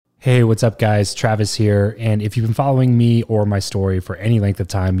Hey, what's up, guys? Travis here. And if you've been following me or my story for any length of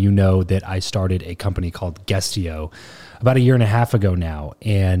time, you know that I started a company called Guestio about a year and a half ago now.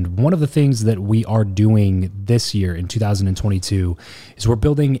 And one of the things that we are doing this year in 2022 is we're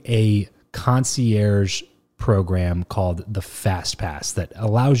building a concierge program called the Fast Pass that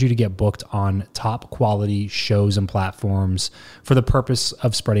allows you to get booked on top quality shows and platforms for the purpose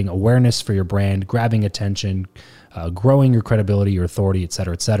of spreading awareness for your brand, grabbing attention, growing your credibility, your authority, et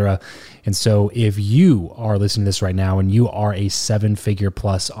cetera, et cetera. And so if you are listening to this right now and you are a 7-figure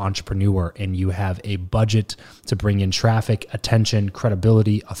plus entrepreneur and you have a budget to bring in traffic, attention,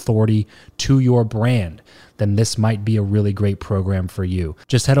 credibility, authority to your brand, then this might be a really great program for you.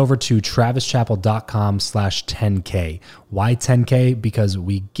 Just head over to travischappell.com/10K. Why 10K? Because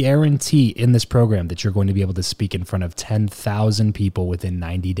we guarantee in this program that you're going to be able to speak in front of 10,000 people within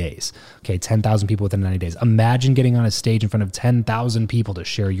 90 days. Okay, 10,000 people within 90 days. Imagine getting on a stage in front of 10,000 people to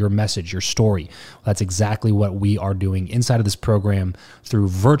share your message, your story. Well, that's exactly what we are doing inside of this program through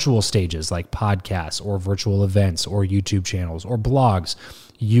virtual stages like podcasts or virtual events or YouTube channels or blogs.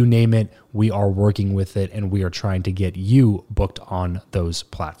 You name it, we are working with it, and we are trying to get you booked on those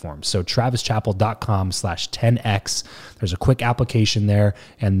platforms. So travischappell.com/10X. There's a quick application there,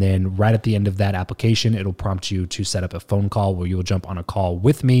 and then right at the end of that application, it'll prompt you to set up a phone call where you'll jump on a call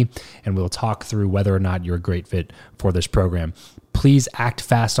with me, and we'll talk through whether or not you're a great fit for this program. Please act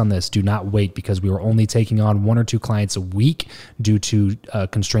fast on this. Do not wait, because we are only taking on 1 or 2 clients a week due to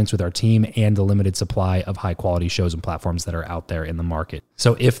constraints with our team and the limited supply of high quality shows and platforms that are out there in the market.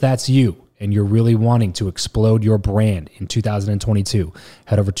 So if that's you and you're really wanting to explode your brand in 2022,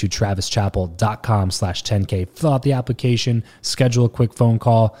 head over to travischappell.com/10K, fill out the application, schedule a quick phone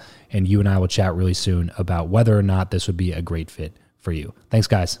call, and you and I will chat really soon about whether or not this would be a great fit for you. Thanks,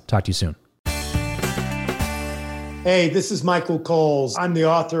 guys. Talk to you soon. Hey, this is Michael Coles. I'm the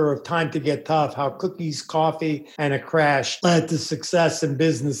author of Time to Get Tough, How Cookies, Coffee, and a Crash Led to Success in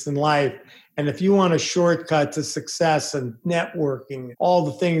Business and Life. And if you want a shortcut to success and networking, all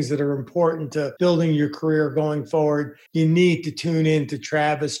the things that are important to building your career going forward, you need to tune in to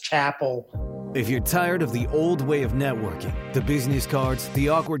Travis Chappell. If you're tired of the old way of networking, the business cards, the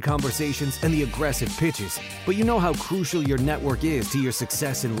awkward conversations, and the aggressive pitches, but you know how crucial your network is to your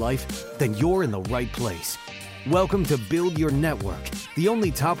success in life, then you're in the right place. Welcome to Build Your Network, the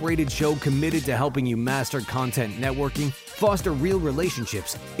only top-rated show committed to helping you master content networking, foster real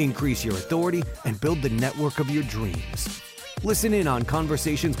relationships, increase your authority, and build the network of your dreams. Listen in on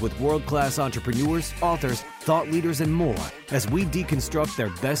conversations with world-class entrepreneurs, authors, thought leaders, and more as we deconstruct their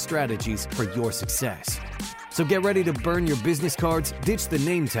best strategies for your success. So get ready to burn your business cards, ditch the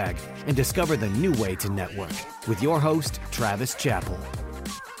name tag, and discover the new way to network with your host, Travis Chappell.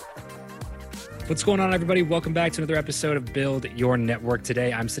 What's going on, everybody? Welcome back to another episode of Build Your Network.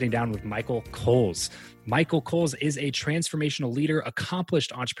 Today, I'm sitting down with Michael Coles. Michael Coles is a transformational leader,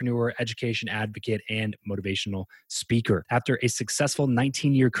 accomplished entrepreneur, education advocate, and motivational speaker. After a successful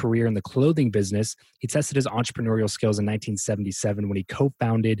 19-year career in the clothing business, he tested his entrepreneurial skills in 1977 when he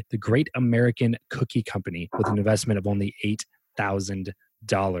co-founded the Great American Cookie Company with an investment of only $8,000.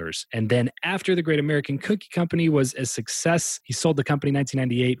 And then after the Great American Cookie Company was a success, he sold the company in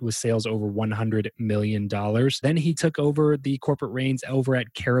 1998 with sales over $100 million. Then he took over the corporate reins over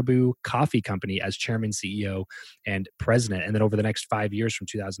at Caribou Coffee Company as chairman, CEO, and president. And then over the next 5 years from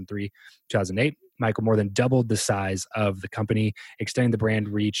 2003 to 2008, Michael more than doubled the size of the company, extending the brand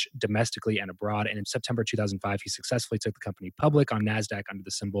reach domestically and abroad. And in September 2005, he successfully took the company public on NASDAQ under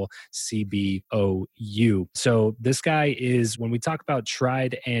the symbol CBOU. So this guy is, when we talk about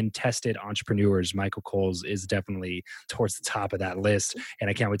tried and tested entrepreneurs, Michael Coles is definitely towards the top of that list. And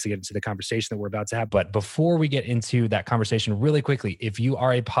I can't wait to get into the conversation that we're about to have. But before we get into that conversation, really quickly, if you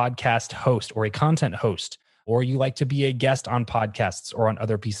are a podcast host or a content host, or you like to be a guest on podcasts or on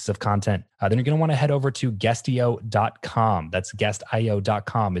other pieces of content, then you're going to want to head over to Guestio.com. That's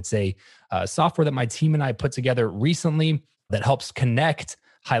guestio.com. It's a software that my team and I put together recently that helps connect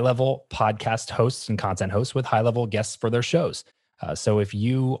high-level podcast hosts and content hosts with high-level guests for their shows. So if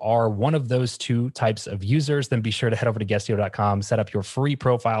you are one of those two types of users, then be sure to head over to Guestio.com, set up your free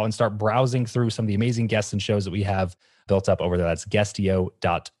profile, and start browsing through some of the amazing guests and shows that we have built up over there. That's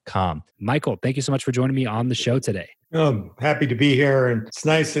Guestio.com. Michael, thank you so much for joining me on the show today. I'm happy to be here. And it's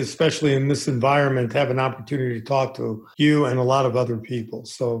nice, especially in this environment, to have an opportunity to talk to you and a lot of other people.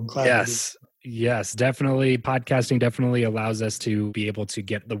 So I'm glad to be here. Yes, definitely. Podcasting definitely allows us to be able to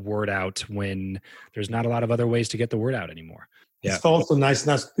get the word out when there's not a lot of other ways to get the word out anymore. Yeah. It's also nice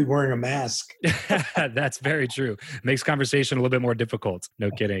not to be wearing a mask. That's very true. Makes conversation a little bit more difficult.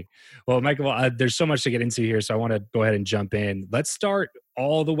 No kidding. Well, Michael, there's so much to get into here, so I want to go ahead and jump in. Let's start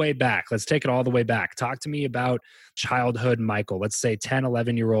all the way back. Let's take it all the way back. Talk to me about childhood Michael. Let's say 10,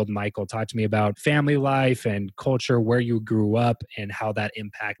 11-year-old Michael. Talk to me about family life and culture, where you grew up, and how that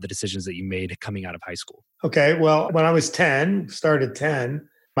impacted the decisions that you made coming out of high school. Okay. Well, when I was 10, started 10,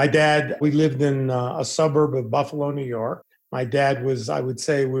 my dad, we lived in a suburb of Buffalo, New York. My dad was, I would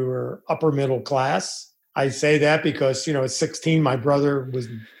say we were upper middle class. I say that because, at 16, my brother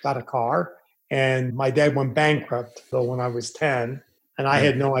got a car and my dad went bankrupt though when I was 10. And I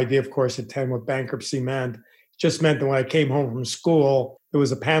had no idea, of course, at 10 what bankruptcy meant. It just meant that when I came home from school, there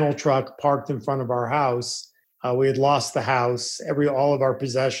was a panel truck parked in front of our house. We had lost the house. All of our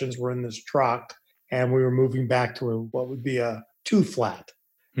possessions were in this truck. And we were moving back to what would be a 2-flat.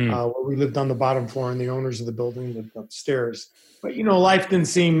 Where we lived on the bottom floor and the owners of the building lived upstairs. But, life didn't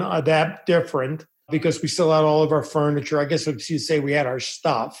seem that different because we still had all of our furniture. I guess you'd say we had our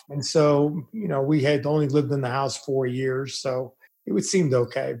stuff. And so, we had only lived in the house 4 years. So it seemed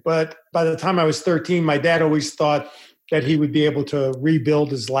okay. But by the time I was 13, my dad always thought that he would be able to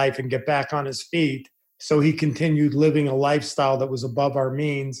rebuild his life and get back on his feet. So he continued living a lifestyle that was above our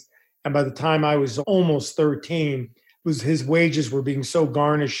means. And by the time I was almost 13, his wages were being so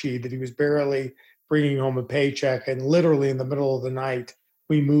garnishy that he was barely bringing home a paycheck. And literally in the middle of the night,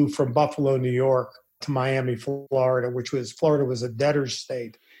 we moved from Buffalo, New York to Miami, Florida, Florida was a debtor's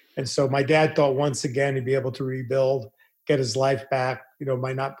state. And so my dad thought once again he'd be able to rebuild, get his life back,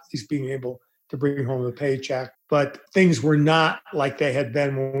 by not at least being able to bring home a paycheck. But things were not like they had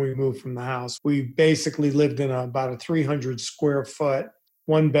been when we moved from the house. We basically lived in about a 300 square foot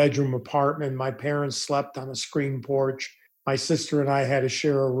 1-bedroom apartment. My parents slept on a screen porch. My sister and I had to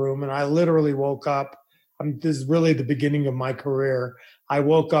share a room. And I literally woke up. This is really the beginning of my career. I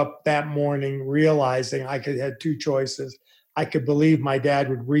woke up that morning realizing I had two choices. I could believe my dad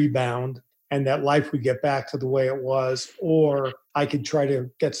would rebound and that life would get back to the way it was, or I could try to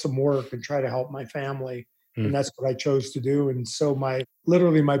get some work and try to help my family. And that's what I chose to do. And so my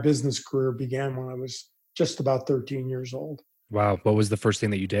business career began when I was just about 13 years old. Wow. What was the first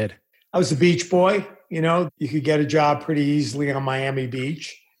thing that you did? I was a beach boy. You could get a job pretty easily on Miami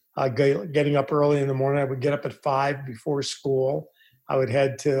Beach. Getting up early in the morning, I would get up at 5 before school. I would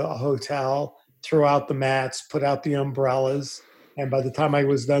head to a hotel, throw out the mats, put out the umbrellas. And by the time I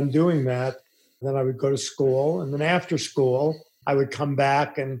was done doing that, then I would go to school. And then after school, I would come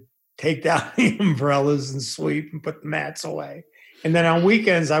back and take down the umbrellas and sweep and put the mats away. And then on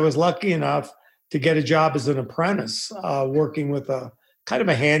weekends, I was lucky enough to get a job as an apprentice, working with a kind of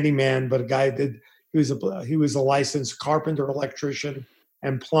a handyman, but a guy he was a licensed carpenter, electrician,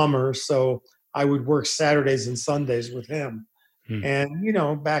 and plumber. So I would work Saturdays and Sundays with him.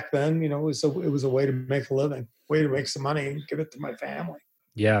 And back then, it was a way to make a living, way to make some money and give it to my family.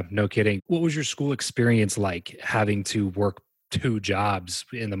 Yeah, no kidding. What was your school experience like, having to work 2 jobs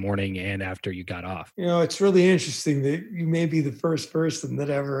in the morning and after you got off? It's really interesting that you may be the first person that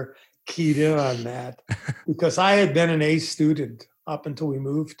ever keyed in on that, because I had been an A student up until we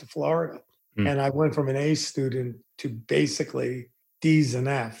moved to Florida. And I went from an A student to basically D's and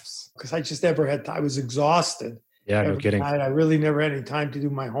F's because I just never had I was exhausted. Yeah, no kidding. I really never had any time to do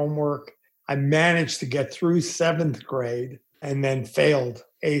my homework. I managed to get through 7th grade and then failed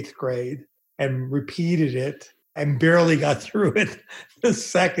 8th grade and repeated it and barely got through it the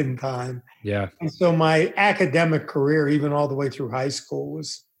second time. Yeah. And so my academic career, even all the way through high school,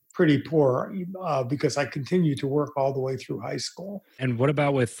 was pretty poor because I continued to work all the way through high school. And what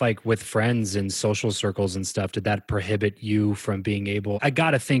about with friends and social circles and stuff? Did that prohibit you from being able? I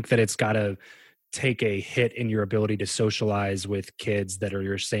got to think that it's got to take a hit in your ability to socialize with kids that are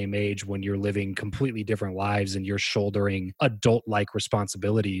your same age when you're living completely different lives and you're shouldering adult-like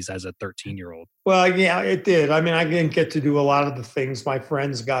responsibilities as a 13-year-old. Well, yeah, it did. I mean, I didn't get to do a lot of the things my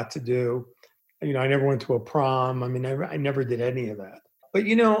friends got to do. I never went to a prom. I mean, I never did any of that. But,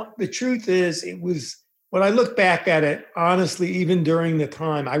 the truth is, when I look back at it, honestly, even during the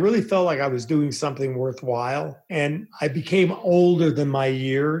time, I really felt like I was doing something worthwhile. And I became older than my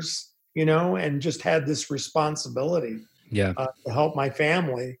years, and just had this responsibility to help my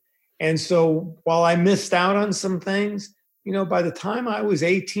family. And so while I missed out on some things, by the time I was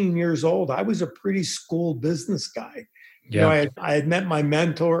 18 years old, I was a pretty school business guy. Yeah. I had met my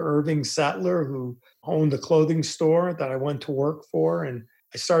mentor, Irving Settler, who owned a clothing store that I went to work for. And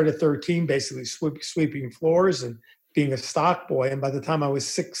I started at 13, basically sweeping floors and being a stock boy. And by the time I was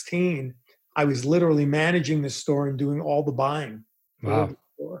 16, I was literally managing the store and doing all the buying. Wow.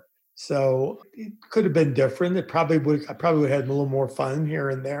 So it could have been different. I probably would have had a little more fun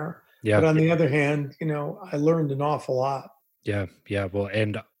here and there. Yeah. But on the other hand, I learned an awful lot. Yeah. Yeah. Well,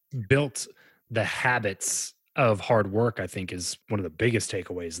 and built the habits of hard work, I think, is one of the biggest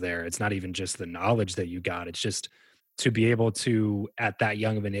takeaways there. It's not even just the knowledge that you got, it's just to be able to, at that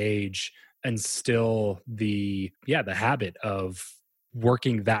young of an age, instill the habit of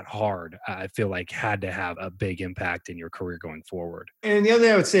working that hard. I feel like had to have a big impact in your career going forward. And the other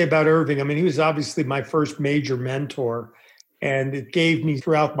thing I would say about Irving, I mean, he was obviously my first major mentor, and it gave me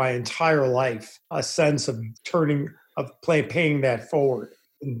throughout my entire life a sense of paying that forward.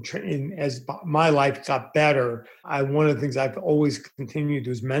 And as my life got better, one of the things I've always continued to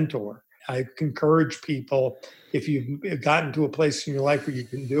do is mentor. I encourage people, if you've gotten to a place in your life where you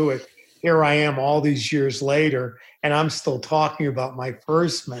can do it, here I am all these years later, and I'm still talking about my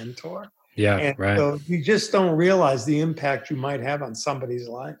first mentor. Yeah, and right. So you just don't realize the impact you might have on somebody's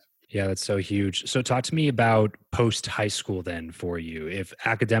life. Yeah, that's so huge. So talk to me about post-high school then for you. If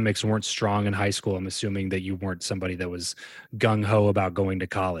academics weren't strong in high school, I'm assuming that you weren't somebody that was gung-ho about going to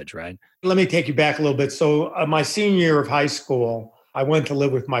college, right? Let me take you back a little bit. So my senior year of high school, I went to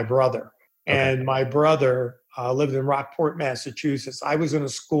live with my brother. And my brother lived in Rockport, Massachusetts. I was in a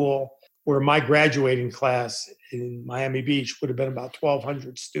school where my graduating class in Miami Beach would have been about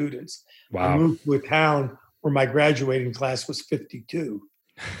 1,200 students. Wow. I moved to a town where my graduating class was 52.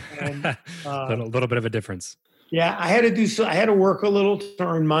 And, a little bit of a difference. Yeah, I had to work a little to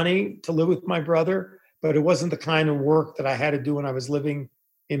earn money to live with my brother, but it wasn't the kind of work that I had to do when I was living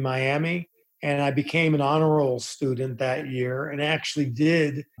in Miami. And I became an honor roll student that year, and actually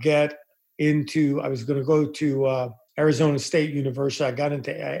did get I was going to go to Arizona State University. I got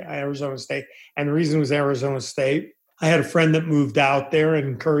into Arizona State, and the reason it was Arizona State, I had a friend that moved out there and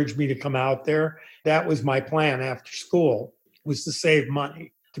encouraged me to come out there. That was my plan after school, was to save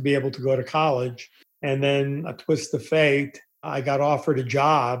money to be able to go to college. And then a twist of fate, I got offered a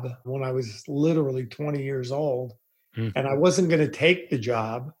job when I was literally 20 years old. And I wasn't going to take the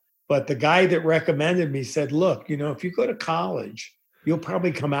job, but the guy that recommended me said, look, if you go to college, you'll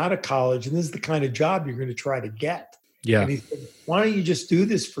probably come out of college, and this is the kind of job you're going to try to get. Yeah. And he said, why don't you just do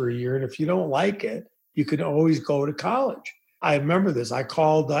this for a year? And if you don't like it, you can always go to college. I remember this. I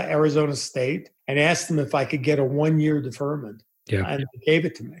called Arizona State and asked them if I could get a 1-year deferment. Yeah. And they gave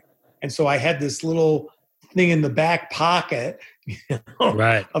it to me. And so I had this little thing in the back pocket of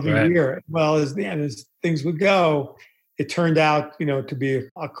a year. Well, as things would go, it turned out, to be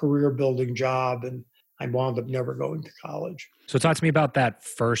a career building job, and I wound up never going to college. So talk to me about that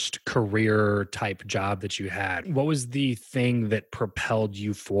first career type job that you had. What was the thing that propelled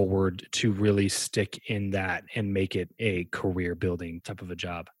you forward to really stick in that and make it a career building type of a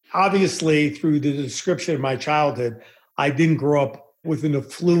job? Obviously, through the description of my childhood, I didn't grow up with an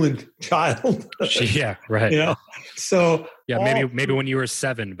affluent child. Yeah, right. So maybe when you were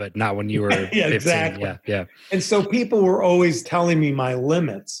 7, but not when you were 15. Exactly. Yeah. And so people were always telling me my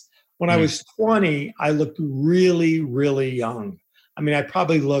limits. When I was 20, I looked really, really young. I mean, I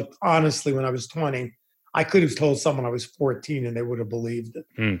probably looked, honestly, when I was 20, I could have told someone I was 14 and they would have believed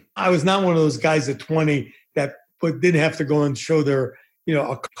it. I was not one of those guys at 20 that didn't have to go and show their,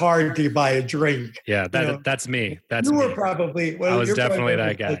 a card to buy a drink. Yeah, that's me. You were probably. I was definitely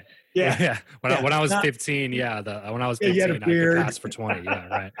that guy. Yeah. When I was 15, when I was 15, I could pass for 20. Yeah,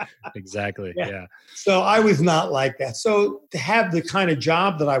 right. Exactly. Yeah. So I was not like that. So to have the kind of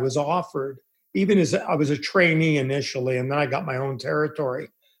job that I was offered, even as I was a trainee initially, and then I got my own territory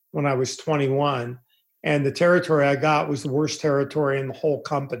when I was 21. And the territory I got was the worst territory in the whole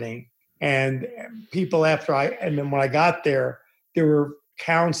company. And people and then when I got there were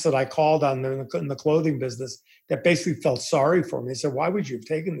accounts that I called on in the clothing business that basically felt sorry for me. They said, why would you have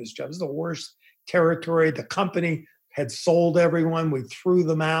taken this job? It's the worst territory. The company had sold everyone. We threw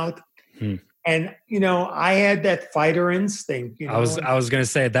them out. And, I had that fighter instinct. I was going to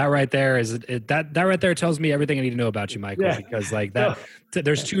say that right there that right there tells me everything I need to know about you, Michael, because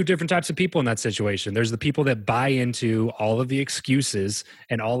there's two different types of people in that situation. There's the people that buy into all of the excuses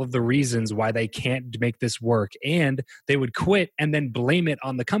and all of the reasons why they can't make this work. And they would quit and then blame it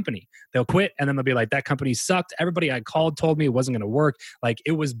on the company. They'll quit and then they'll be like, that company sucked. Everybody I called told me it wasn't going to work. Like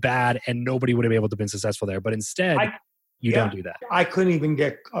it was bad and nobody would have been able to be successful there. But instead, you don't do that. I couldn't even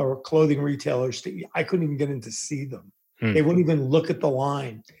get clothing retailers I couldn't even get in to see them. They wouldn't even look at the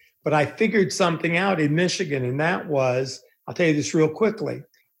line. But I figured something out in Michigan, and that was, I'll tell you this real quickly.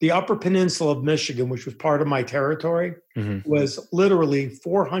 The Upper Peninsula of Michigan, which was part of my territory, was literally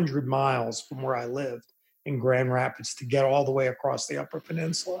 400 miles from where I lived in Grand Rapids to get all the way across the Upper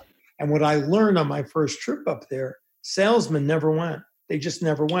Peninsula. And what I learned on my first trip up there, salesmen never went. They just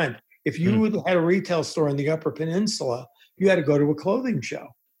never went. If you had a retail store in the Upper Peninsula, you had to go to a clothing show.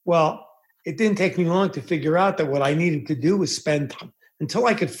 Well, it didn't take me long to figure out that what I needed to do was spend time until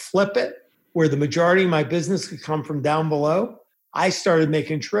I could flip it. where the majority of my business could come from down below, I started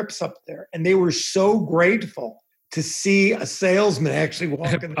making trips up there. And they were so grateful to see a salesman actually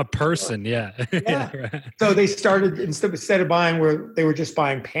walk in. A person, yeah. Yeah. Right. So they started, instead of buying where they were just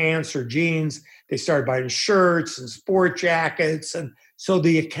buying pants or jeans, they started buying shirts and sport jackets. And so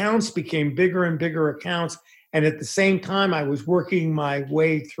the accounts became bigger and bigger accounts. And at the same time, I was working my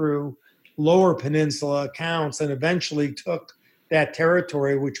way through Lower Peninsula accounts and eventually took that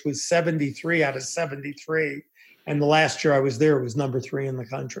territory, which was 73 out of 73. And the last year I was there, it was number 3 in the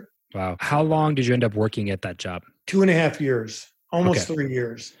country. Wow. How long did you end up working at that job? 2.5 years, almost 3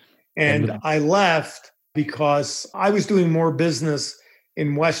 years. And I left because I was doing more business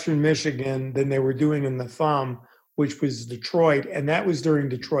in Western Michigan than they were doing in the Thumb, which was Detroit. And that was during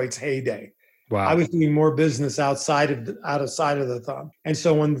Detroit's heyday. Wow. I was doing more business outside of the Thumb. And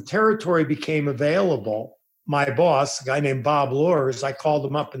so when the territory became available, my boss, a guy named Bob Lors, I called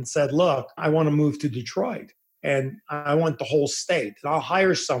him up and said, look, I want to move to Detroit and I want the whole state. And I'll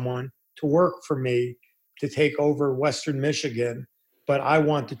hire someone to work for me to take over Western Michigan, but I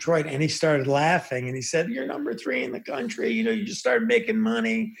want Detroit. And he started laughing and he said, you're number 3 in the country. You just started making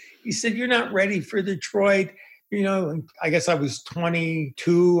money. He said, you're not ready for Detroit. I guess I was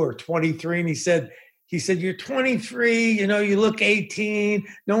 22 or 23. And he said, you're 23, you look 18.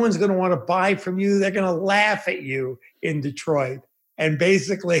 No one's going to want to buy from you. They're going to laugh at you in Detroit. And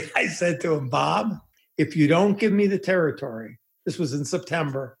basically I said to him, Bob, if you don't give me the territory, this was in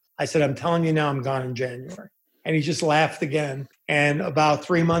September. I said, I'm telling you now, I'm gone in January. And he just laughed again. And about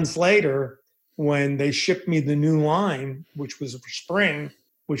 3 months later, when they shipped me the new line, which was for spring,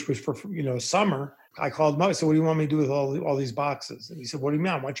 which was for, summer, I called him up. I said, what do you want me to do with all these boxes? And he said, what do you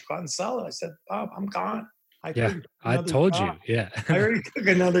mean? Why don't you go out and sell it? I said, Bob, I'm gone. I told you. Yeah. I already took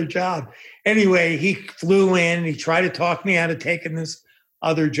another job. Anyway, he flew in. He tried to talk me out of taking this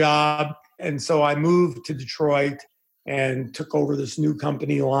other job. And so I moved to Detroit and took over this new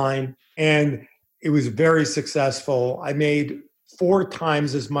company line. And it was very successful. I made 4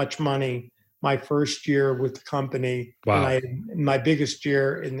 times as much money my first year with the company. Wow. And my biggest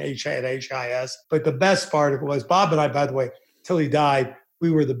year at HIS. But the best part of it was Bob and I, by the way, till he died,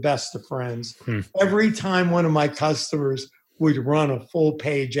 we were the best of friends. Every time one of my customers would run a full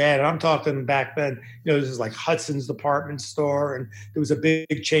page ad, and I'm talking back then, this is like Hudson's department store, and there was a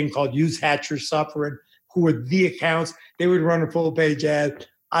big chain called Hughes Hatcher Sufferin, who were the accounts. They would run a full page ad.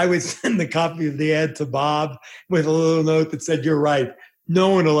 I would send the copy of the ad to Bob with a little note that said, you're right. No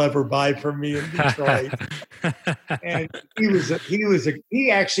one will ever buy from me in Detroit. And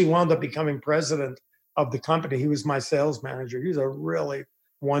he actually wound up becoming president of the company. He was my sales manager. He was a really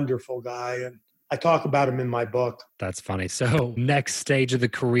wonderful guy. And I talk about him in my book. That's funny. So next stage of the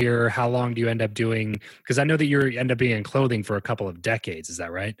career, how long do you end up doing? Because I know that you end up being in clothing for a couple of decades. Is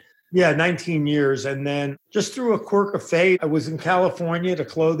that right? Yeah, 19 years. And then just through a quirk of fate, I was in California at a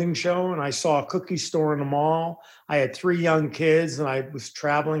clothing show and I saw a cookie store in the mall. I had 3 young kids and I was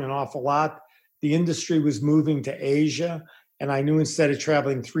traveling an awful lot. The industry was moving to Asia. And I knew instead of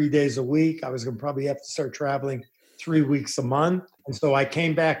traveling 3 days a week, I was going to probably have to start traveling 3 weeks a month. And so I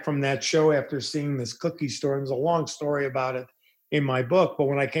came back from that show after seeing this cookie store. And there's a long story about it in my book. But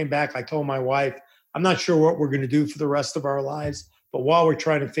when I came back, I told my wife, I'm not sure what we're going to do for the rest of our lives. But while we're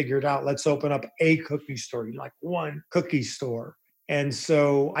trying to figure it out, let's open up a cookie store, like one cookie store. And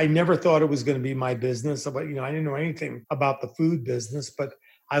so I never thought it was going to be my business. But, I didn't know anything about the food business, but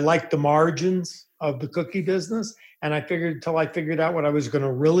I liked the margins of the cookie business. And I figured until I figured out what I was going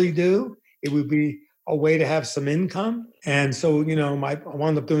to really do, it would be a way to have some income. And so, I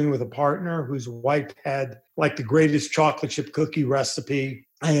wound up doing it with a partner whose wife had like the greatest chocolate chip cookie recipe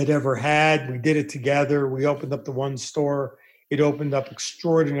I had ever had. We did it together. We opened up the one store. It opened up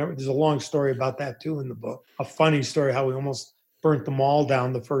extraordinary. There's a long story about that too in the book. A funny story how we almost burnt the mall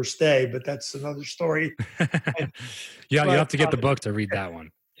down the first day, but that's another story. You have to get the book to read that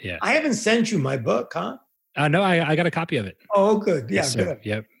one. Yeah. I haven't sent you my book, huh? No, I got a copy of it. Oh, good. Yeah, yes, good.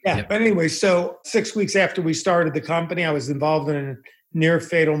 Yep. Yeah. Yep. But anyway, so 6 weeks after we started the company, I was involved in a near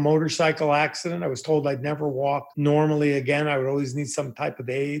fatal motorcycle accident. I was told I'd never walk normally again. I would always need some type of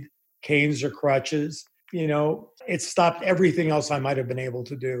aid, canes or crutches. It stopped everything else I might have been able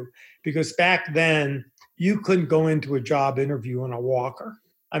to do because back then you couldn't go into a job interview on a walker.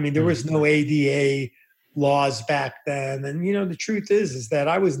 I mean, there was no ADA laws back then. And, the truth is that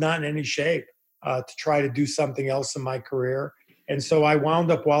I was not in any shape to try to do something else in my career. And so I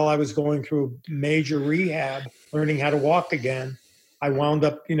wound up while I was going through major rehab, learning how to walk again. I wound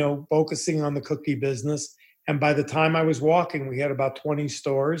up, focusing on the cookie business. And by the time I was walking, we had about 20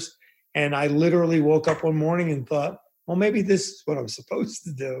 stores. And I literally woke up one morning and thought, well, maybe this is what I'm supposed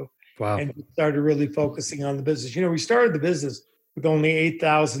to do. Wow. and started really focusing on the business. We started the business with only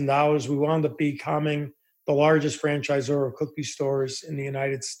 $8,000. We wound up becoming the largest franchisor of cookie stores in the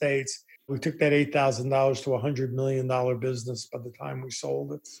United States. We took that $8,000 to a $100 million business by the time we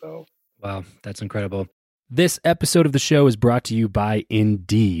sold it. So, wow, that's incredible. This episode of the show is brought to you by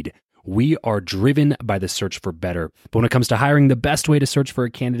Indeed. We are driven by the search for better. But when it comes to hiring, the best way to search for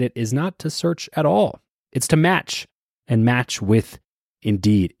a candidate is not to search at all. It's to match and match with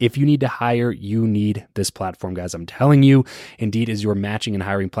Indeed. If you need to hire, you need this platform, guys. I'm telling you, Indeed is your matching and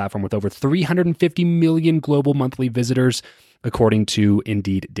hiring platform with over 350 million global monthly visitors, according to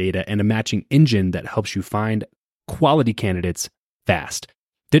Indeed data, and a matching engine that helps you find quality candidates fast.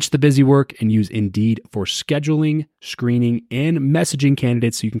 Ditch the busy work and use Indeed for scheduling, screening, and messaging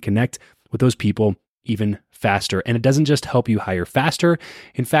candidates so you can connect with those people even faster. And it doesn't just help you hire faster.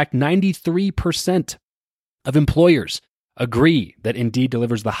 In fact, 93% of employers agree that Indeed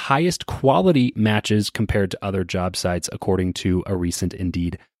delivers the highest quality matches compared to other job sites, according to a recent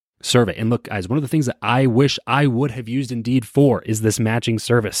Indeed survey. And look, guys, one of the things that I wish I would have used Indeed for is this matching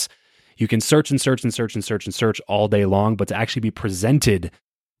service. You can search and search and search and search and search all day long, but to actually be presented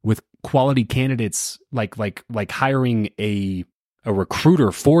with quality candidates, like hiring a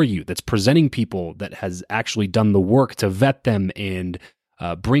recruiter for you that's presenting people that has actually done the work to vet them and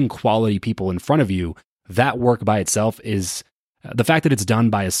bring quality people in front of you, that work by itself is the fact that it's done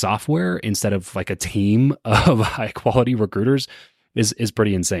by a software instead of like a team of high quality recruiters is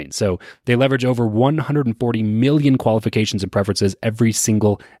pretty insane. So they leverage over 140 million qualifications and preferences every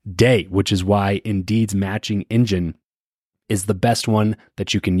single day, which is why Indeed's matching engine is the best one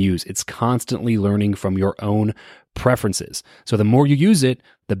that you can use. It's constantly learning from your own preferences. So the more you use it,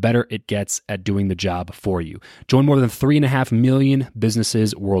 the better it gets at doing the job for you. Join more than 3.5 million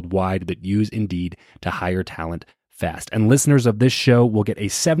businesses worldwide that use Indeed to hire talent fast. And listeners of this show will get a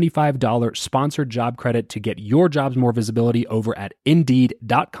 $75 sponsored job credit to get your jobs more visibility over at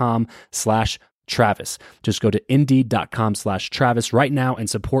Indeed.com/Travis. Just go to Indeed.com/Travis right now and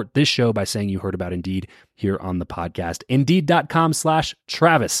support this show by saying you heard about Indeed here on the podcast.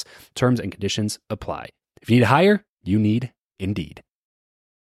 Indeed.com/Travis. Terms and conditions apply. If you need to hire, you need Indeed.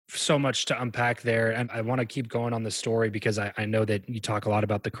 So much to unpack there. And I want to keep going on the story because I know that you talk a lot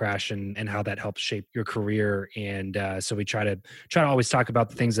about the crash and how that helps shape your career. And so we try to always talk about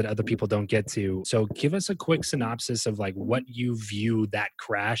the things that other people don't get to. So give us a quick synopsis of like what you view that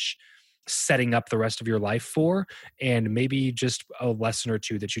crash setting up the rest of your life for, and maybe just a lesson or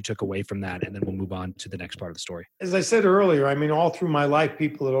two that you took away from that. And then we'll move on to the next part of the story. As I said earlier, I mean, all through my life,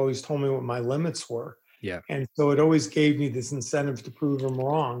 people had always told me what my limits were. Yeah. And so it always gave me this incentive to prove them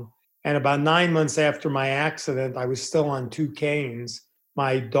wrong. And about 9 months after my accident, I was still on 2 canes.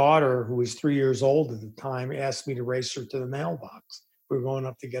 My daughter, who was 3 years old at the time, asked me to race her to the mailbox. We were going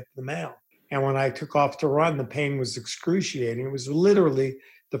up to get the mail. And when I took off to run, the pain was excruciating. It was literally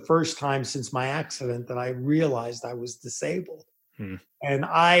the first time since my accident that I realized I was disabled. And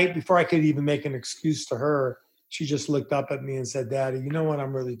before I could even make an excuse to her, she just looked up at me and said, "Daddy, you know what?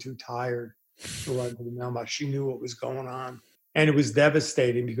 I'm really too tired to run to the mailbox." She knew what was going on. And it was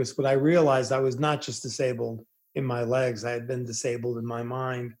devastating because what I realized, I was not just disabled in my legs, I had been disabled in my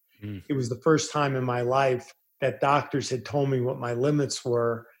mind. It was the first time in my life that doctors had told me what my limits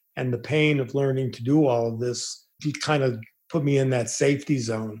were, and the pain of learning to do all of this kind of put me in that safety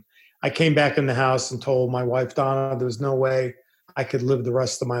zone. I came back in the house and told my wife, Donna, there was no way I could live the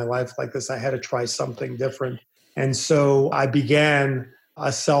rest of my life like this. I had to try something different. And so I began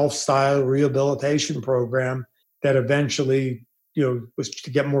a self-style rehabilitation program that eventually, was to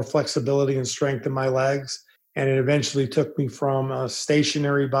get more flexibility and strength in my legs. And it eventually took me from a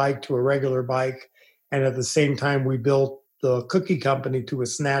stationary bike to a regular bike. And at the same time, we built the cookie company to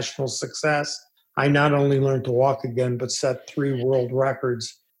its national success. I not only learned to walk again, but set 3 world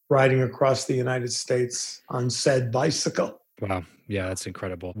records riding across the United States on said bicycle. Wow. Yeah, that's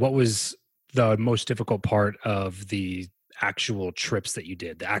incredible. What was the most difficult part of the actual trips that you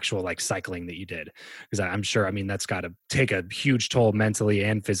did, the actual like cycling that you did? Because I'm sure, I mean, that's got to take a huge toll mentally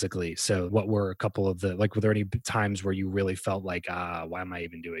and physically. So what were a couple of were there any times where you really felt like, why am I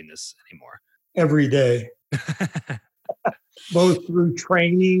even doing this anymore? Every day. Both through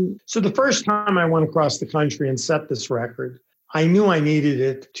training. So the first time I went across the country and set this record, I knew I needed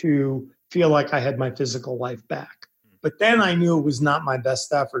it to feel like I had my physical life back. But then I knew it was not my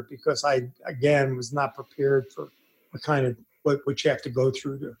best effort because I, again, was not prepared for the kind of what you have to go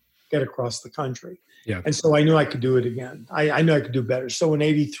through to get across the country. Yeah. And so I knew I could do it again. I knew I could do better. So in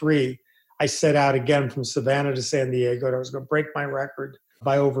 83, I set out again from Savannah to San Diego. And I was going to break my record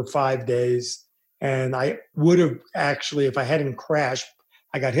by over 5 days. And I would have actually, if I hadn't crashed,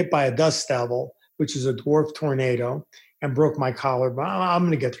 I got hit by a dust devil, which is a dwarf tornado, and broke my collarbone. I'm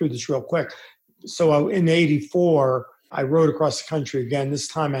going to get through this real quick. So in 84, I rode across the country again. This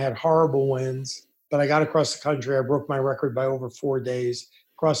time I had horrible winds, but I got across the country. I broke my record by over 4 days,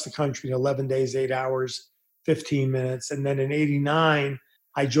 across the country in 11 days, 8 hours, 15 minutes. And then in 89,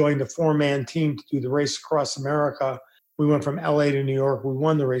 I joined a 4-man team to do the Race Across America. We went from LA to New York. We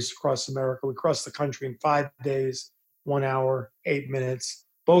won the Race Across America. We crossed the country in 5 days, 1 hour, 8 minutes.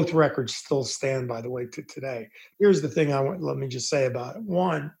 Both records still stand, by the way, to today. Here's the thing let me just say about it.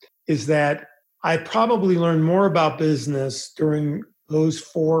 One is that I probably learned more about business during those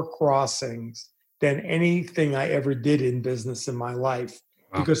 4 crossings than anything I ever did in business in my life.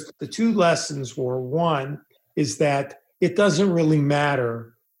 Wow. Because the 2 lessons were, one is that it doesn't really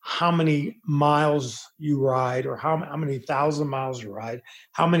matter how many miles you ride or how many thousand miles you ride,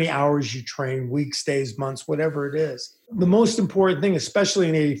 how many hours you train, weeks, days, months, whatever it is. The most important thing, especially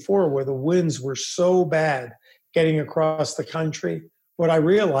in 84, where the winds were so bad getting across the country, what I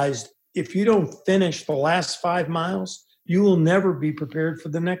realized, if you don't finish the last 5 miles, you will never be prepared for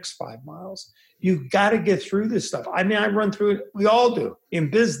the next 5 miles. You've got to get through this stuff. I mean, I run through it. We all do.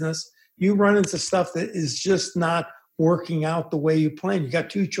 In business, you run into stuff that is just not working out the way you plan. You got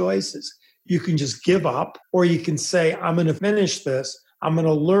 2 choices. You can just give up, or you can say, I'm going to finish this. I'm going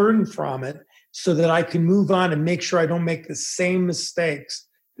to learn from it so that I can move on and make sure I don't make the same mistakes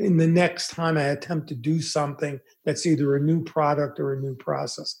in the next time I attempt to do something that's either a new product or a new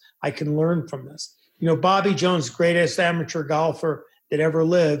process. I can learn from this. You know, Bobby Jones, greatest amateur golfer that ever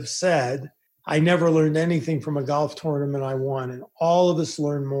lived, said, I never learned anything from a golf tournament I won. And all of us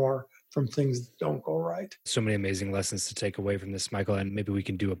learn more from things that don't go right. So many amazing lessons to take away from this, Michael, and maybe we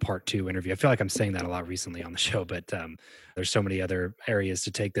can do a part 2 interview. I feel like I'm saying that a lot recently on the show, but there's so many other areas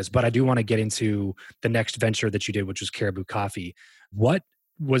to take this. But I do want to get into the next venture that you did, which was Caribou Coffee. What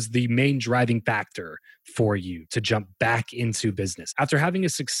was the main driving factor for you to jump back into business after having a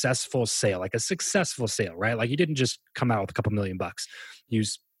successful sale, right? Like you didn't just come out with a couple $1 million. You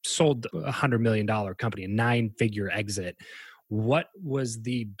sold $100 million company, a 9-figure exit. What was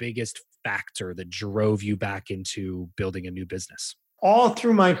the biggest factor that drove you back into building a new business? All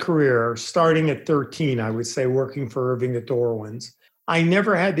through my career, starting at 13, I would say, working for Irving at Dorwins, I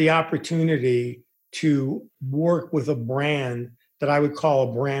never had the opportunity to work with a brand that I would call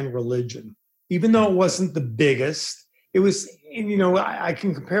a brand religion. Even though it wasn't the biggest, it was, you know, I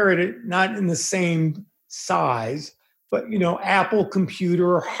can compare it not in the same size, but, you know, Apple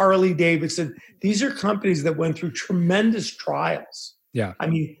Computer, Harley Davidson, these are companies that went through tremendous trials. Yeah. I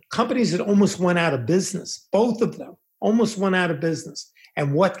mean, companies that almost went out of business, both of them almost went out of business.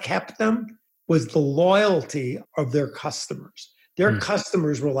 And what kept them was the loyalty of their customers. Their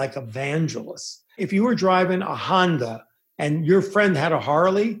customers were like evangelists. If you were driving a Honda and your friend had a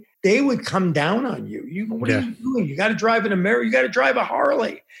Harley, they would come down on you. What are you doing? You got to drive an American. You got to drive a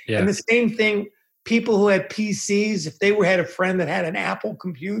Harley. Yeah. And the same thing, people who had PCs, if they had a friend that had an Apple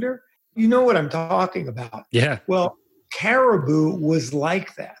computer, you know what I'm talking about. Yeah. Well, Caribou was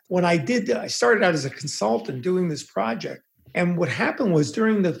like that. When I did that, I started out as a consultant doing this project. And what happened was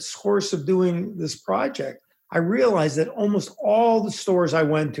during the course of doing this project, I realized that almost all the stores I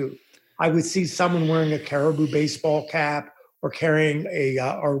went to, I would see someone wearing a Caribou baseball cap or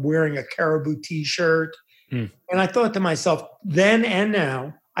or wearing a Caribou t-shirt. And I thought to myself, then and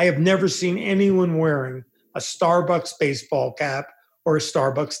now, I have never seen anyone wearing a Starbucks baseball cap or a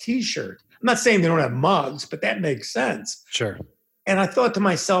Starbucks t-shirt. I'm not saying they don't have mugs, but that makes sense. Sure. And I thought to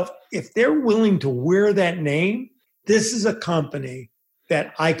myself, if they're willing to wear that name, this is a company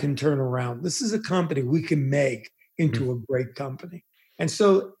that I can turn around. This is a company we can make into a great company. And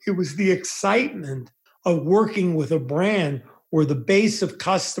so it was the excitement of working with a brand where the base of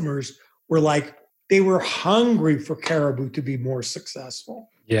customers were like, they were hungry for Caribou to be more successful.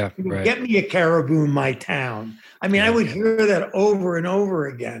 Yeah, right. Get me a Caribou in my town. I mean, I would hear that over and over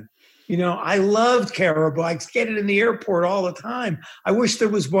again. You know, I loved Caribou. I get it in the airport all the time. I wish there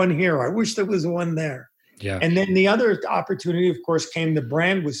was one here. I wish there was one there. Yeah. And then the other opportunity, of course, came. The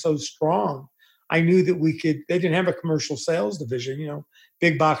brand was so strong. I knew that they didn't have a commercial sales division, you know,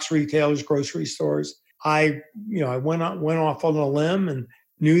 big box retailers, grocery stores. I went off on a limb and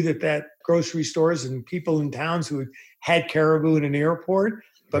knew that grocery stores and people in towns who had Caribou in an airport,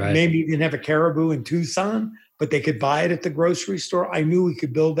 but maybe didn't have a Caribou in Tucson, but they could buy it at the grocery store. I knew we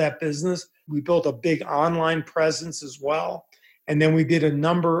could build that business. We built a big online presence as well. And then we did a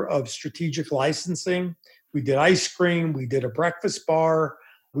number of strategic licensing. We did ice cream. We did a breakfast bar.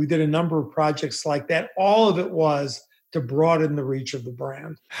 We did a number of projects like that. All of it was to broaden the reach of the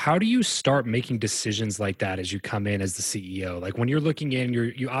brand. How do you start making decisions like that as you come in as the CEO? Like when you're looking in,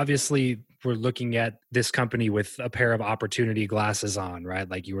 you obviously were looking at this company with a pair of opportunity glasses on, right?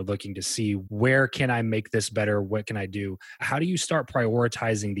 Like you were looking to see, where can I make this better? What can I do? How do you start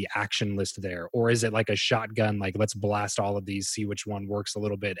prioritizing the action list there? Or is it like a shotgun, like let's blast all of these, see which one works a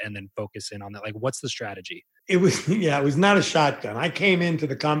little bit and then focus in on that? Like what's the strategy? It was not a shotgun. I came into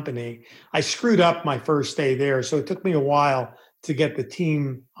the company. I screwed up my first day there. So it took me a while to get the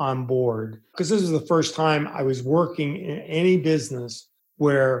team on board, because this was the first time I was working in any business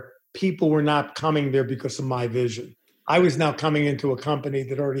where people were not coming there because of my vision. I was now coming into a company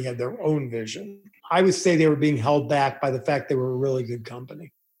that already had their own vision. I would say they were being held back by the fact they were a really good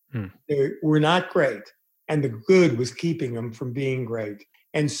company. They were not great, and the good was keeping them from being great.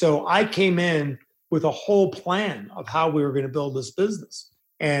 And so I came in with a whole plan of how we were going to build this business.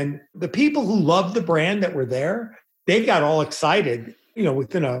 And the people who loved the brand that were there, they got all excited,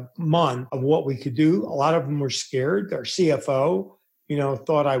 within a month of what we could do. A lot of them were scared. Our CFO,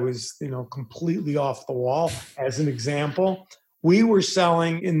 thought I was, completely off the wall. As an example, we were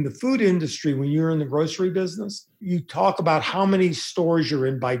selling in the food industry. When you're in the grocery business, you talk about how many stores you're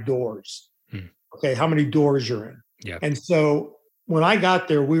in by doors. Okay, how many doors you're in. Yeah. And so when I got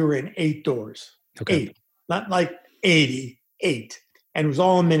there, we were in 8 doors. Okay. 8, not like 88. And it was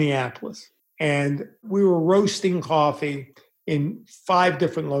all in Minneapolis. And we were roasting coffee in 5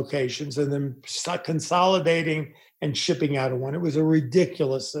 different locations and then consolidating and shipping out of one. It was a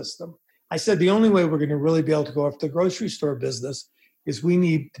ridiculous system. I said, the only way we're going to really be able to go after the grocery store business is we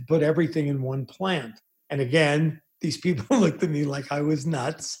need to put everything in one plant. And again, these people looked at me like I was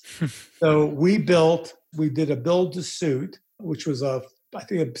nuts. So we did a build to suit, which was I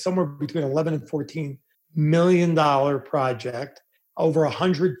think somewhere between 11 and $14 million project, over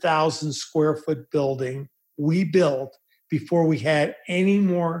 100,000 square foot building we built before we had any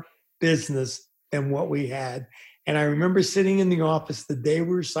more business than what we had. And I remember sitting in the office the day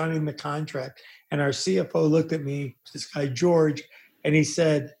we were signing the contract, and our CFO looked at me, this guy, George, and he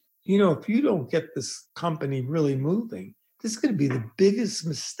said, if you don't get this company really moving, this is going to be the biggest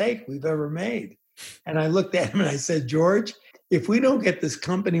mistake we've ever made. And I looked at him and I said, George, if we don't get this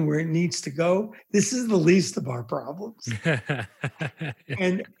company where it needs to go, this is the least of our problems.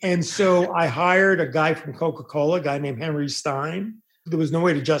 And so I hired a guy from Coca-Cola, a guy named Henry Stein. There was no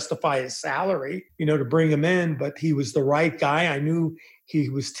way to justify his salary, to bring him in, but he was the right guy. I knew he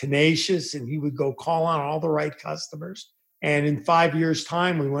was tenacious and he would go call on all the right customers. And in 5 years'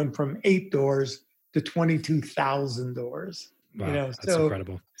 time, we went from 8 doors to 22,000 doors. Wow, that's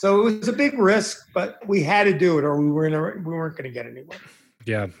incredible. So it was a big risk, but we had to do it, or we weren't going to get anywhere.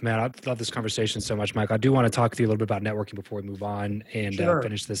 Yeah, man, I love this conversation so much, Mike. I do want to talk to you a little bit about networking before we move on and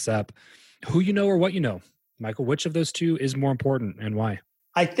finish this up. Who you know or what you know, Michael? Which of those two is more important and why?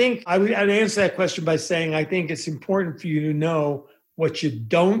 I think I'd answer that question by saying I think it's important for you to know what you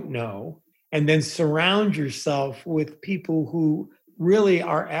don't know, and then surround yourself with people who really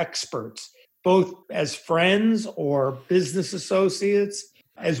are experts, both as friends or business associates,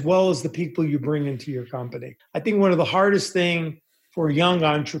 as well as the people you bring into your company. I think one of the hardest things for young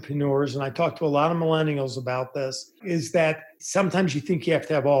entrepreneurs, and I talk to a lot of millennials about this, is that sometimes you think you have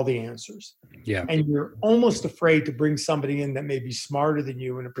to have all the answers. Yeah. And you're almost afraid to bring somebody in that may be smarter than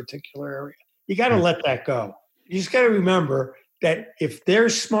you in a particular area. You got to let that go. You just got to remember that if they're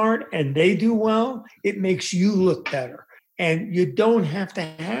smart and they do well, it makes you look better. And you don't have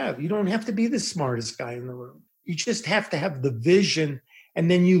to be the smartest guy in the room. You just have to have the vision,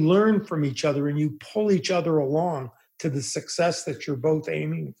 and then you learn from each other and you pull each other along to the success that you're both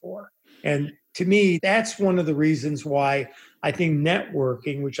aiming for. And to me, that's one of the reasons why I think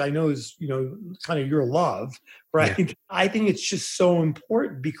networking, which I know is, kind of your love, right? Yeah. I think it's just so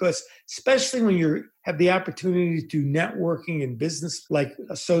important because especially when you have the opportunity to do networking in business, like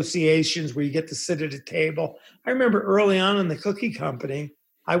associations where you get to sit at a table. I remember early on in the cookie company,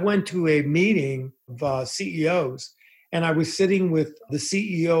 I went to a meeting of CEOs, and I was sitting with the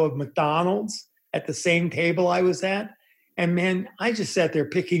CEO of McDonald's at the same table I was at. And man, I just sat there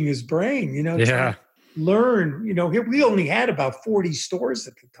picking his brain, trying to learn, here we only had about 40 stores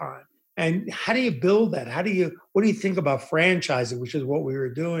at the time. And how do you build that? What do you think about franchising, which is what we were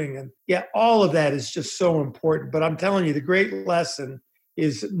doing? And yeah, all of that is just so important. But I'm telling you, the great lesson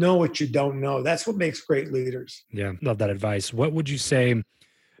is know what you don't know. That's what makes great leaders. Yeah, love that advice. What would you say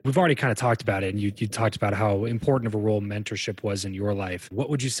We've already kind of talked about it, and you talked about how important of a role mentorship was in your life.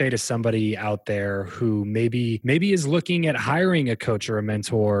 What would you say to somebody out there who maybe is looking at hiring a coach or a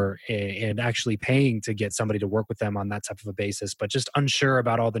mentor and actually paying to get somebody to work with them on that type of a basis, but just unsure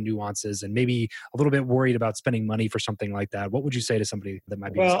about all the nuances and maybe a little bit worried about spending money for something like that? What would you say to somebody that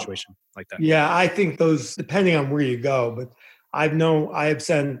might be in a situation like that? Yeah, I think those, depending on where you go, but I have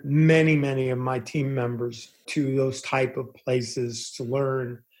sent many of my team members to those type of places to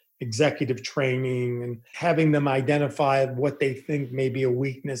learn executive training and having them identify what they think may be a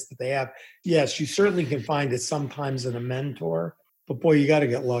weakness that they have. Yes, you certainly can find it sometimes in a mentor, but boy, you got to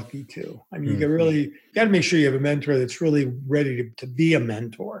get lucky too. I mean, you got to make sure you have a mentor that's really ready to be a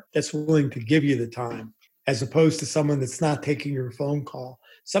mentor, that's willing to give you the time, as opposed to someone that's not taking your phone call.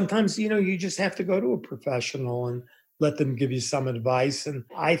 Sometimes, you just have to go to a professional and let them give you some advice. And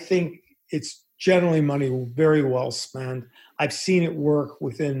I think it's generally money very well spent. I've seen it work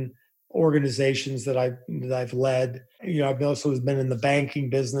within organizations that I've led. I've also been in the banking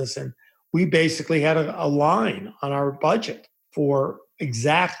business, and we basically had a line on our budget for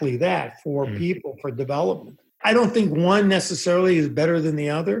exactly that, for people, for development. I don't think one necessarily is better than the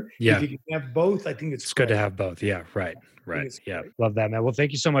other. Yeah. If you can have both, I think it's good to have both. Yeah, right. Yeah. Love that, man. Well,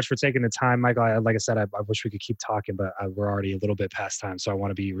 thank you so much for taking the time, Michael. Like I said, I wish we could keep talking, but we're already a little bit past time. So I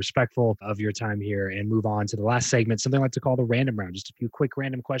want to be respectful of your time here and move on to the last segment, something I like to call the random round. Just a few quick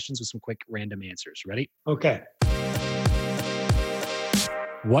random questions with some quick random answers. Ready? Okay.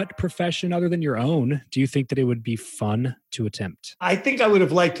 What profession other than your own do you think that it would be fun to attempt? I think I would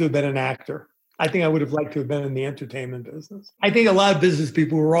have liked to have been an actor. I think I would have liked to have been in the entertainment business. I think a lot of business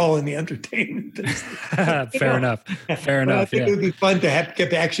people were all in the entertainment business. Fair enough. I think it would be fun to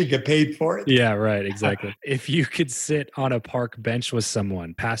actually get paid for it. Yeah, right. Exactly. If you could sit on a park bench with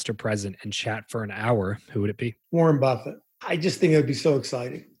someone, past or present, and chat for an hour, who would it be? Warren Buffett. I just think it would be so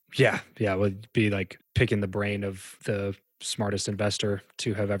exciting. Yeah. It would be like picking the brain of the smartest investor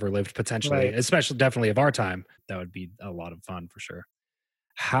to have ever lived, potentially, especially definitely of our time. That would be a lot of fun for sure.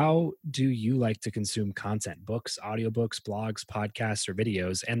 How do you like to consume content? Books, audiobooks, blogs, podcasts, or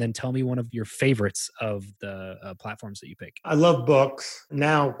videos? And then tell me one of your favorites of the platforms that you pick. I love books.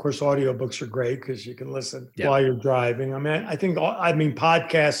 Now, of course, audiobooks are great because you can listen while you're driving. I think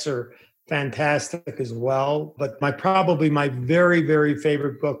podcasts are fantastic as well. But probably my very, very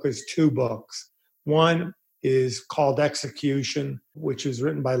favorite book is two books. One is called Execution, which was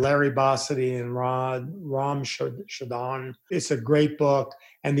written by Larry Bossidy and Ram Shadhan. It's a great book.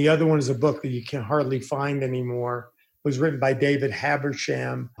 And the other one is a book that you can hardly find anymore. It was written by David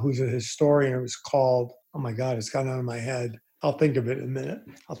Habersham, who's a historian. It was called, oh my God, it's gone out of my head. I'll think of it in a minute.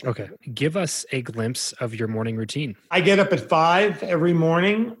 Okay. Give us a glimpse of your morning routine. I get up at 5 every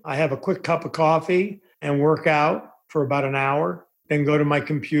morning. I have a quick cup of coffee and work out for about an hour. Then go to my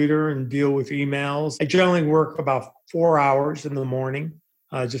computer and deal with emails. I generally work about 4 hours in the morning,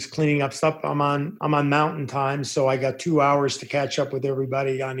 just cleaning up stuff. I'm on Mountain Time, so I got 2 hours to catch up with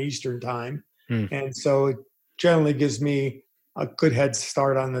everybody on Eastern Time. And so it generally gives me a good head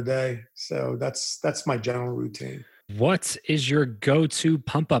start on the day. So that's my general routine. What is your go-to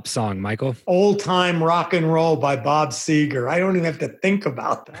pump-up song, Michael? Old Time Rock and Roll by Bob Seger. I don't even have to think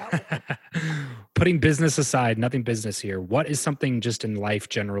about that. Putting business aside, nothing business here. What is something just in life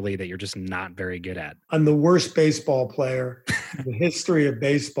generally that you're just not very good at? I'm the worst baseball player in the history of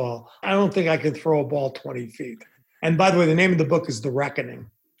baseball. I don't think I can throw a ball 20 feet. And by the way, the name of the book is The Reckoning.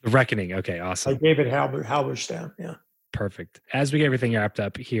 The Reckoning. Okay, awesome. By David Halberstam. Yeah. Perfect. As we get everything wrapped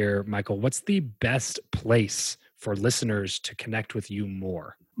up here, Michael, what's the best place for listeners to connect with you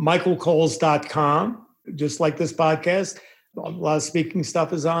more? michaelkohls.com, just like this podcast. A lot of speaking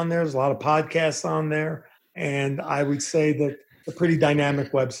stuff is on there. There's a lot of podcasts on there. And I would say that it's a pretty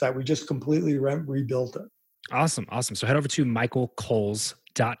dynamic website. We just completely rebuilt it. Awesome. So head over to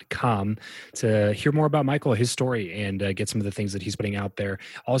michaelkohls.com to hear more about Michael, his story, and get some of the things that he's putting out there.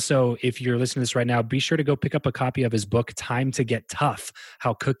 Also, if you're listening to this right now, be sure to go pick up a copy of his book, Time to Get Tough: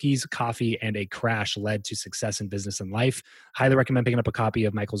 How Cookies, Coffee, and a Crash Led to Success in Business and Life. Highly recommend picking up a copy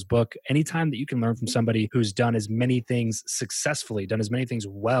of Michael's book. Anytime that you can learn from somebody who's done as many things successfully, done as many things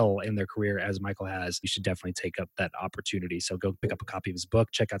well in their career as Michael has, you should definitely take up that opportunity. So go pick up a copy of his book,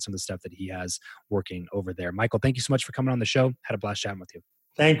 check out some of the stuff that he has working over there. Michael, thank you so much for coming on the show. Had a blast chatting with you.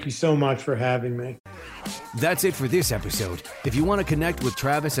 Thank you so much for having me. That's it for this episode. If you want to connect with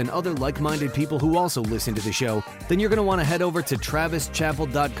Travis and other like-minded people who also listen to the show, then you're going to want to head over to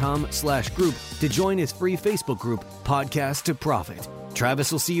travischappell.com/group to join his free Facebook group, Podcast to Profit.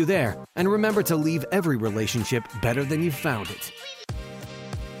 Travis will see you there. And remember to leave every relationship better than you found it.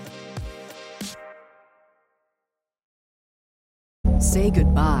 say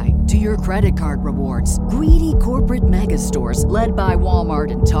goodbye to your credit card rewards. Greedy corporate mega stores, led by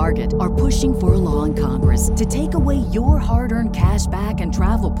Walmart and Target, are pushing for a law in Congress to take away your hard-earned cash back and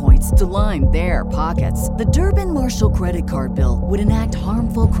travel points to line their pockets. The Durbin-Marshall credit card bill would enact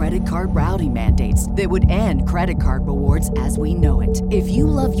harmful credit card routing mandates that would end credit card rewards as we know it. If you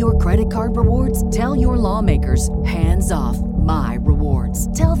love your credit card rewards, tell your lawmakers, hands off my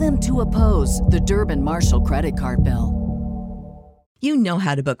rewards. Tell them to oppose the Durbin-Marshall credit card bill. You know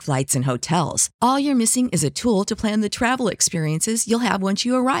how to book flights and hotels. All you're missing is a tool to plan the travel experiences you'll have once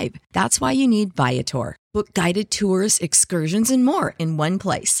you arrive. That's why you need Viator. Book guided tours, excursions, and more in one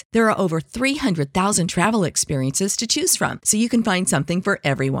place. There are over 300,000 travel experiences to choose from, so you can find something for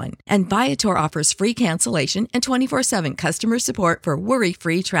everyone. And Viator offers free cancellation and 24/7 customer support for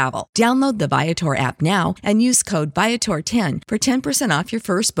worry-free travel. Download the Viator app now and use code Viator10 for 10% off your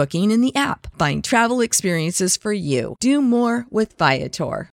first booking in the app. Find travel experiences for you. Do more with Viator.